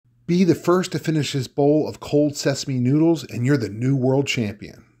Be the first to finish this bowl of cold sesame noodles, and you're the new world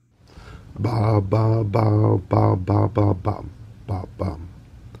champion. Ba ba ba ba ba ba ba ba ba.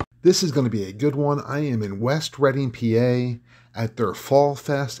 This is going to be a good one. I am in West Reading, PA, at their Fall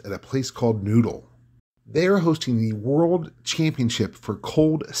Fest at a place called Noodle. They are hosting the World Championship for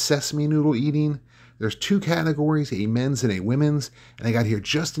cold sesame noodle eating. There's 2 categories, a men's and a women's, and I got here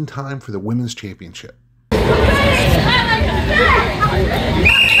just in time for the women's championship.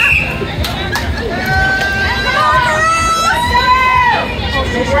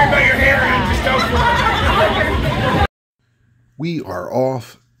 We are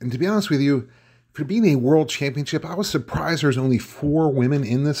off, and to be honest with you, for being a world championship, I was surprised there's only 4 women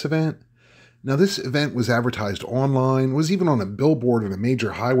in this event. Now, this event was advertised online, was even on a billboard on a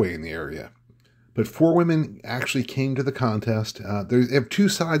major highway in the area. But 4 women actually came to the contest. They have 2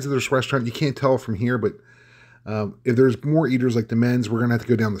 sides of this restaurant. You can't tell from here, but if there's more eaters like the men's, we're going to have to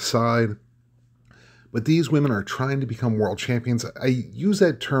go down the side. But these women are trying to become world champions. I use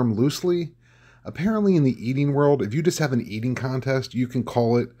that term loosely. Apparently in the eating world, if you just have an eating contest, you can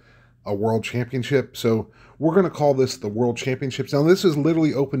call it a world championship. So we're going to call this the World Championships. Now, this is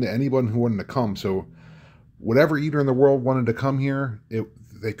literally open to anyone who wanted to come. So whatever eater in the world wanted to come here,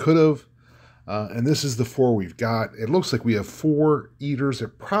 they could have. And this is the 4 we've got. It looks like we have 4 eaters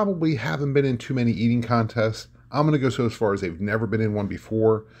that probably haven't been in too many eating contests. I'm going to go so as far as they've never been in one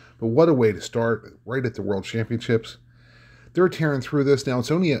before. But what a way to start, right at the World Championships. They're tearing through this. Now,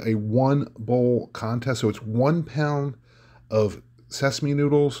 it's only a 1 bowl contest, so it's 1 pound of sesame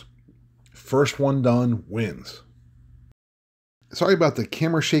noodles. First one done wins. Sorry about the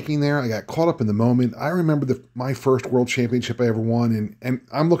camera shaking there. I got caught up in the moment. I remember my first world championship I ever won, and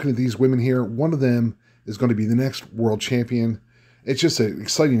I'm looking at these women here. One of them is going to be the next world champion. It's just an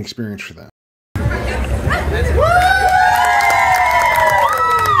exciting experience for them.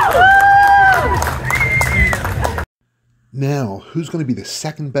 Now, who's going to be the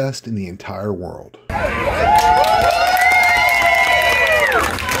second best in the entire world? Second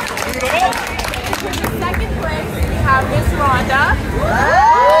place, we have Miss Rhonda.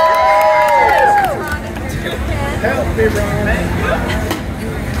 Help me, Rhonda.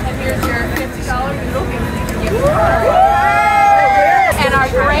 And here's your $50 noodle gift card. And our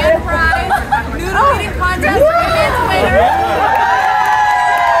grand prize, Noodle Eating Contest women's winner.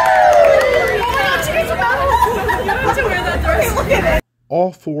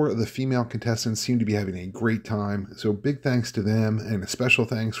 All 4 of the female contestants seem to be having a great time, so big thanks to them, and a special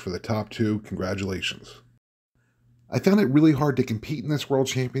thanks for the top 2. Congratulations. I found it really hard to compete in this World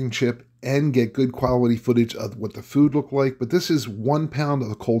Championship and get good quality footage of what the food looked like, but this is 1 pound of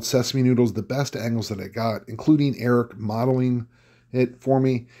the cold sesame noodles, the best angles that I got, including Eric modeling it for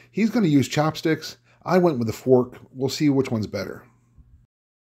me. He's going to use chopsticks. I went with a fork. We'll see which one's better.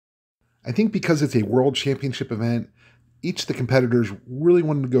 I think because it's a World Championship event, each of the competitors really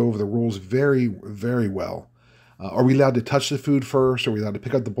wanted to go over the rules very, very well. Are we allowed to touch the food first? Are we allowed to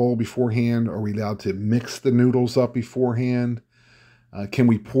pick up the bowl beforehand? Are we allowed to mix the noodles up beforehand? Can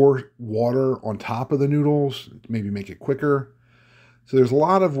we pour water on top of the noodles to maybe make it quicker? So there's a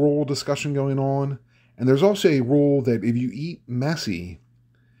lot of rule discussion going on. And there's also a rule that if you eat messy,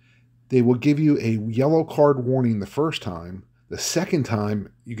 they will give you a yellow card warning the first time. The second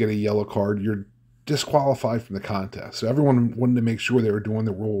time you get a yellow card, you're disqualified from the contest. So everyone wanted to make sure they were doing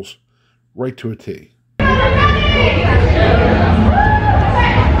the rules right to a T. I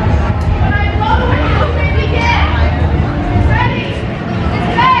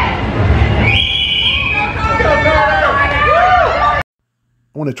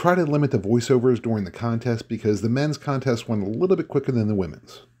want to try to limit the voiceovers during the contest because the men's contest went a little bit quicker than the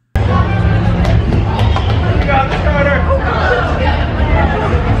women's.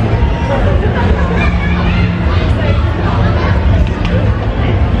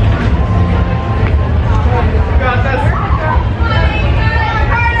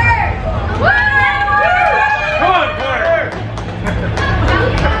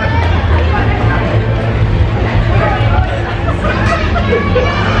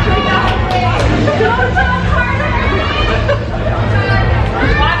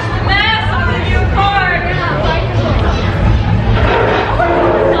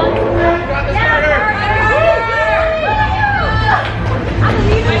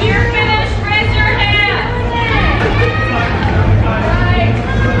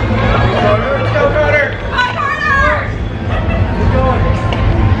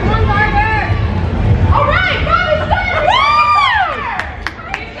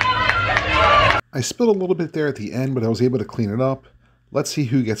 I spilled a little bit there at the end, but I was able to clean it up. Let's see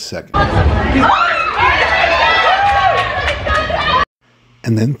who gets second.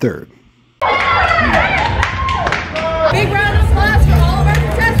 and then third. Big round of applause for all of our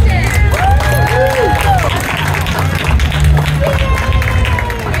contestants.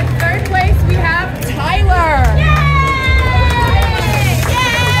 In third place, we have Tyler. Yay!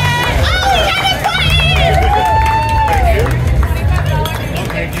 Yay! Oh, we got it,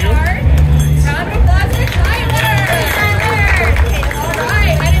 $25 card. Round of applause for Tyler. All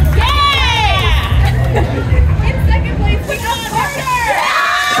right, and it's in second place, we got Carter.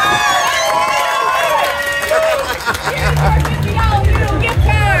 Here's our $50 Noodle gift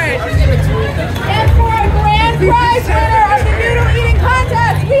card. And for our grand prize winner of the Noodle Eating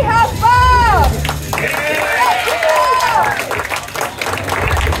Contest, we have Bob.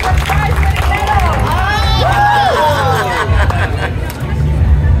 Our prize winning medal.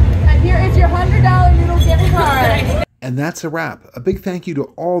 And here is your $100 Noodle gift card. And that's a wrap. A big thank you to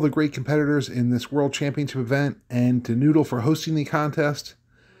all the great competitors in this World Championship event and to Noodle for hosting the contest.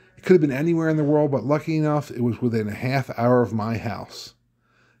 It could have been anywhere in the world, but lucky enough, it was within a half hour of my house.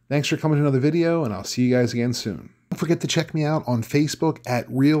 Thanks for coming to another video, and I'll see you guys again soon. Don't forget to check me out on Facebook at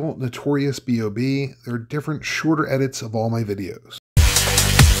Real Notorious B.O.B. There are different, shorter edits of all my videos.